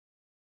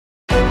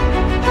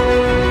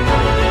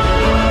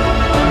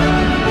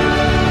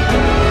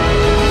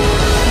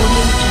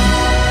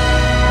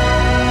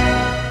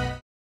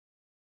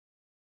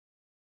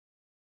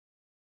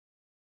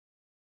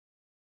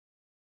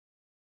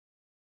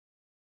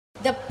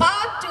The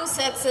path to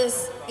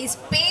success is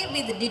paved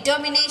with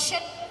determination,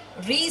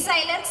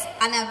 resilience,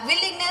 and a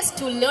willingness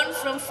to learn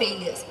from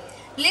failures.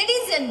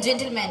 Ladies and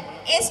gentlemen,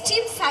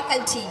 esteemed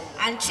faculty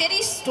and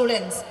cherished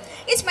students,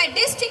 it's my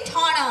distinct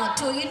honor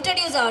to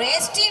introduce our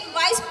esteemed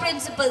Vice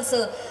Principal,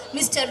 Sir,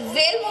 Mr.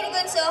 Vel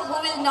Murugan, Sir,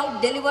 who will now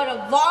deliver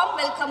a warm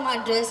welcome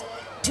address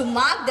to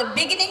mark the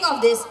beginning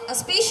of this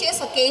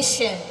auspicious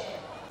occasion.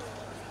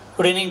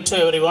 Good evening to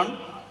everyone.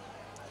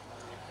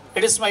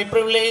 It is my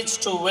privilege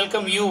to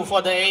welcome you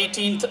for the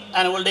 18th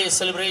Annual Day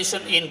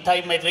celebration in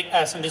Thai Metric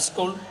Ascent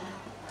School.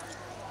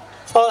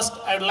 First,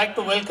 I would like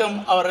to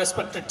welcome our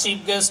respected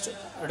Chief Guest,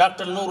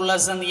 Dr. Noor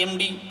Lazan,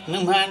 MD,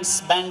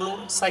 Nimhans,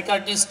 Bangalore,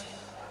 Psychiatrist,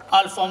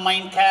 Alpha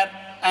Mind Care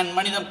and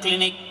Manidam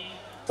Clinic,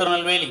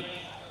 Tirunelveli.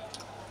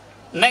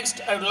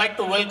 Next, I would like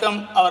to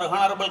welcome our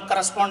Honorable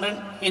Correspondent,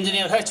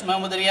 Engineer H.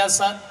 Muhammad Riyaz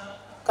Sir,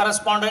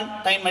 Correspondent,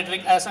 Thai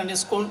Metric Ascent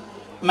School,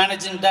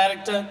 Managing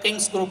Director,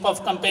 King's Group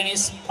of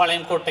Companies,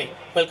 Palayam Kotte.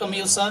 Welcome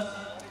you, sir.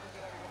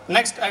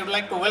 Next, I would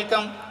like to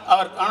welcome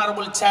our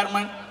Honorable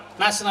Chairman,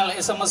 National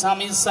SMS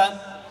Hamis Sir,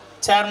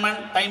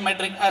 Chairman, Thai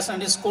Metric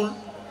Ascent School,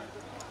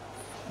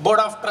 Board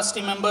of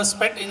Trustee Members,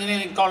 PET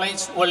Engineering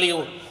College,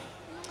 Valliur.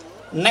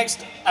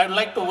 Next, I would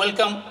like to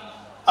welcome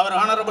our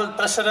Honorable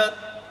Treasurer,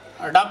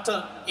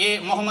 Dr. A.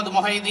 Muhammad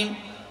Mohideen,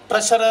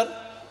 Treasurer,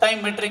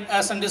 Thai Metric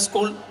Ascent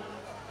School,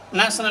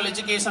 National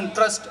Education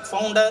Trust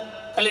Founder,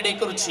 Kalide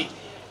Kuruchi.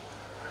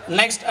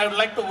 Next, I would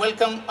like to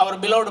welcome our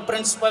beloved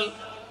principal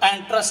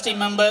and trustee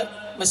member,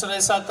 Mr.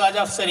 Esa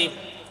Kajaf Sharif.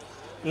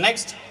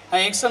 Next, I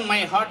extend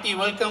my hearty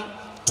welcome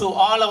to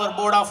all our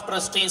board of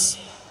trustees.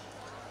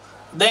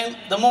 Then,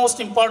 the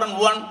most important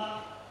one,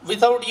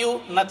 without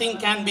you, nothing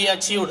can be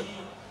achieved.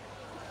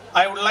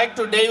 I would like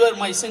to deliver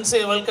my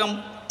sincere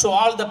welcome to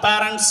all the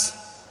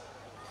parents,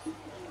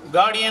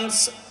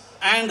 guardians,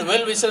 and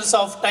well-wishers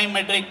of Thai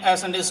Metric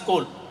Ascent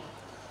School.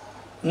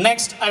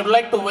 Next, I would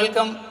like to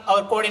welcome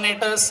our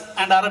coordinators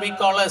and Arabic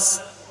callers.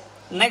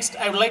 Next,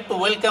 I would like to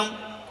welcome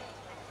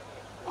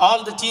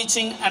all the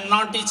teaching and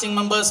non-teaching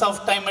members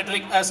of Thai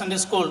Metric Ascent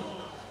School.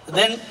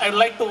 Then, I would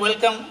like to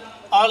welcome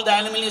all the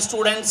alumni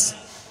students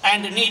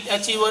and NEET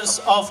achievers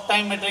of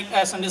Thai Metric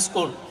Ascent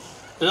School.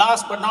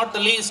 Last but not the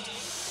least,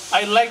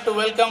 I would like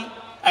to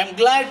I'm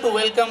glad to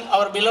welcome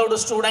our beloved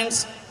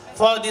students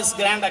for this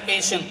grand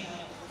occasion.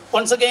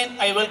 Once again,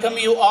 I welcome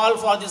you all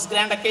for this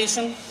grand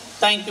occasion.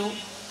 Thank you.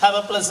 Have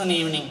a pleasant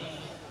evening.